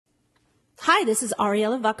Hi, this is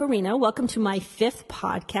Ariella Vaccarino. Welcome to my 5th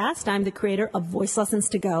podcast. I'm the creator of Voice Lessons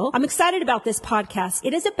to Go. I'm excited about this podcast.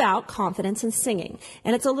 It is about confidence in singing,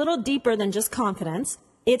 and it's a little deeper than just confidence.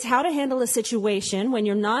 It's how to handle a situation when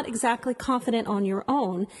you're not exactly confident on your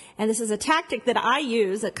own. And this is a tactic that I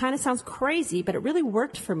use that kind of sounds crazy, but it really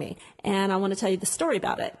worked for me. And I want to tell you the story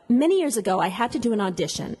about it. Many years ago, I had to do an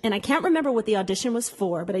audition, and I can't remember what the audition was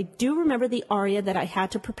for, but I do remember the aria that I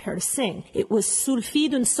had to prepare to sing. It was Sul fi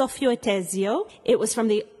d'un soffio e tesio. It was from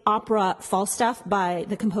the opera Falstaff by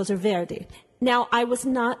the composer Verdi. Now, I was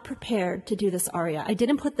not prepared to do this aria. I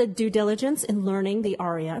didn't put the due diligence in learning the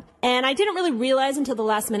aria, and I didn't really realize until the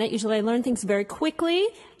last minute. Usually I learn things very quickly.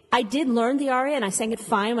 I did learn the aria, and I sang it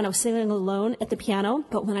fine when I was singing alone at the piano,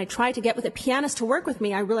 but when I tried to get with a pianist to work with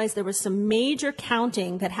me, I realized there was some major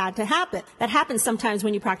counting that had to happen. That happens sometimes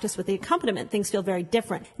when you practice with the accompaniment. Things feel very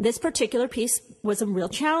different. This particular piece was a real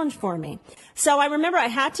challenge for me. So I remember I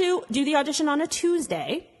had to do the audition on a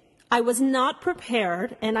Tuesday. I was not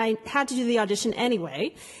prepared, and I had to do the audition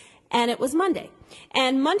anyway, and it was Monday.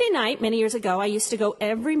 And Monday night, many years ago, I used to go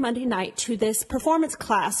every Monday night to this performance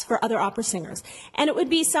class for other opera singers. And it would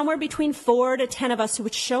be somewhere between 4 to 10 of us who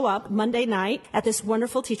would show up Monday night at this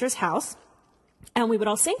wonderful teacher's house, and we would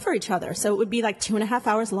all sing for each other. So it would be like 2.5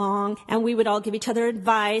 hours long, and we would all give each other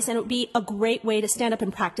advice, and it would be a great way to stand up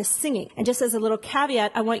and practice singing. And just as a little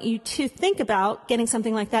caveat, I want you to think about getting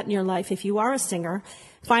something like that in your life if you are a singer.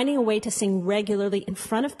 Finding a way to sing regularly in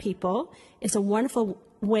front of people is a wonderful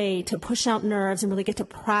way to push out nerves and really get to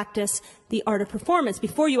practice the art of performance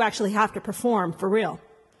before you actually have to perform for real.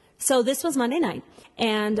 So this was Monday night,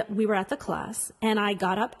 and we were at the class, and I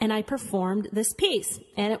got up and I performed this piece,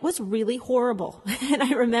 and it was really horrible. And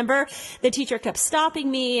I remember the teacher kept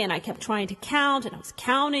stopping me, and I kept trying to count, and I was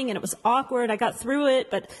counting, and it was awkward. I got through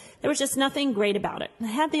it, but there was just nothing great about it. I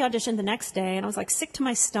had the audition the next day, and I was like sick to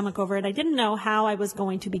my stomach over it. I didn't know how I was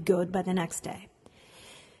going to be good by the next day.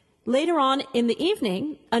 Later on in the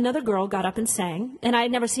evening, another girl got up and sang, and I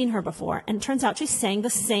had never seen her before, and it turns out she sang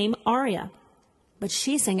the same aria. But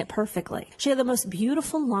she sang it perfectly. She had the most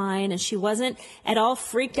beautiful line, and she wasn't at all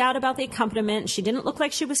freaked out about the accompaniment. She didn't look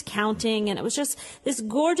like she was counting, and it was just this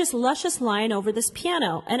gorgeous, luscious line over this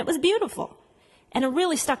piano, and it was beautiful. And it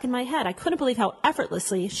really stuck in my head. I couldn't believe how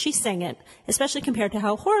effortlessly she sang it, especially compared to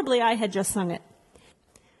how horribly I had just sung it.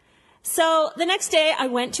 So the next day, I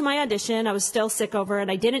went to my audition. I was still sick over it.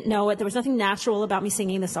 I didn't know it. There was nothing natural about me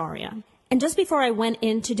singing this aria. And just before I went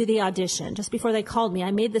in to do the audition, just before they called me,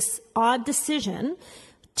 I made this odd decision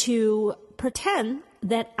to pretend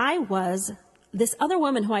that I was this other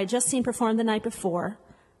woman who I had just seen perform the night before,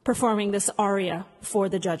 performing this aria for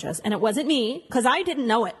the judges. And it wasn't me, because I didn't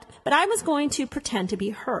know it, but I was going to pretend to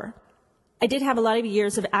be her. I did have a lot of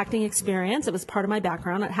years of acting experience. It was part of my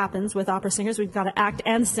background. It happens with opera singers. We've got to act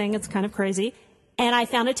and sing. It's kind of crazy. And I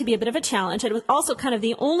found it to be a bit of a challenge. It was also kind of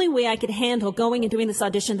the only way I could handle going and doing this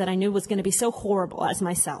audition that I knew was going to be so horrible as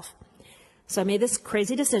myself. So I made this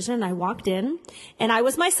crazy decision, and I walked in, and I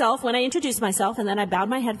was myself when I introduced myself, and then I bowed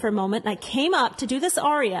my head for a moment, and I came up to do this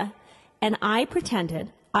aria, and I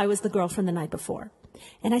pretended I was the girl from the night before.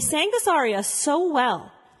 And I sang this aria so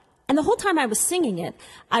well. And the whole time I was singing it,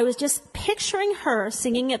 I was just picturing her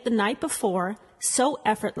singing it the night before, so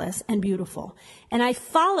effortless and beautiful. And I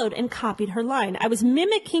followed and copied her line. I was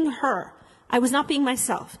mimicking her. I was not being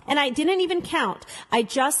myself. And I didn't even count. I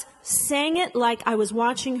just sang it like I was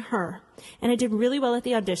watching her. And I did really well at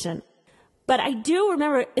the audition. But I do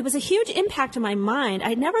remember it was a huge impact on my mind.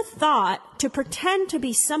 I never thought to pretend to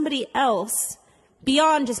be somebody else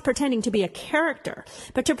beyond just pretending to be a character,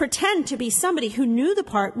 but to pretend to be somebody who knew the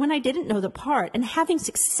part when I didn't know the part and having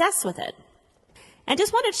success with it. I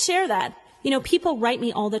just wanted to share that. You know, people write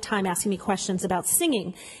me all the time asking me questions about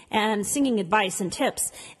singing and singing advice and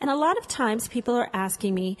tips. And a lot of times people are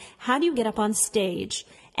asking me, how do you get up on stage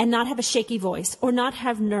and not have a shaky voice or not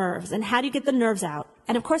have nerves? And how do you get the nerves out?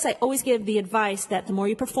 And of course, I always give the advice that the more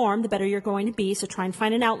you perform, the better you're going to be. So try and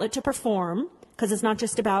find an outlet to perform, because it's not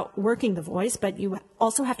just about working the voice, but you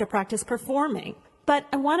also have to practice performing. But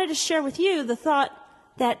I wanted to share with you the thought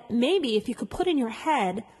that maybe if you could put in your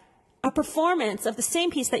head a performance of the same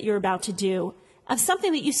piece that you're about to do, of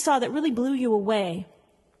something that you saw that really blew you away,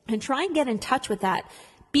 and try and get in touch with that.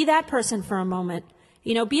 Be that person for a moment.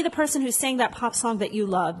 You know, be the person who sang that pop song that you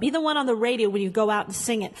love. Be the one on the radio when you go out and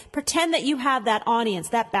sing it. Pretend that you have that audience,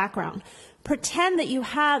 that background. Pretend that you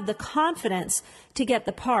have the confidence to get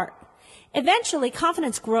the part. Eventually,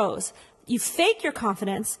 confidence grows. You fake your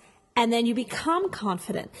confidence, and then you become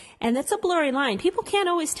confident. And that's a blurry line. People can't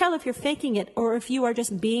always tell if you're faking it or if you are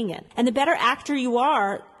just being it. And the better actor you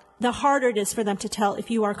are, the harder it is for them to tell if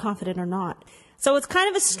you are confident or not. So it's kind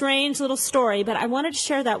of a strange little story, but I wanted to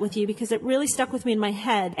share that with you because it really stuck with me in my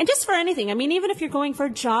head. And just for anything, I mean, even if you're going for a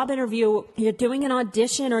job interview, you're doing an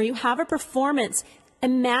audition, or you have a performance,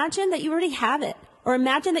 imagine that you already have it, or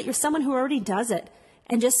imagine that you're someone who already does it,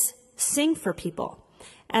 and just sing for people.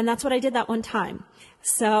 And that's what I did that one time.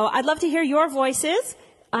 So I'd love to hear your voices.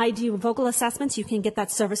 I do vocal assessments. You can get that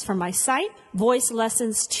service from my site,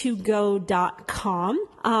 voicelessons2go.com.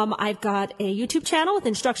 I've got a YouTube channel with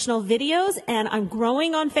instructional videos, and I'm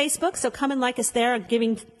growing on Facebook. So come and like us there. I'm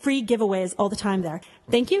giving free giveaways all the time there.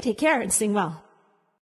 Thank you. Take care and sing well.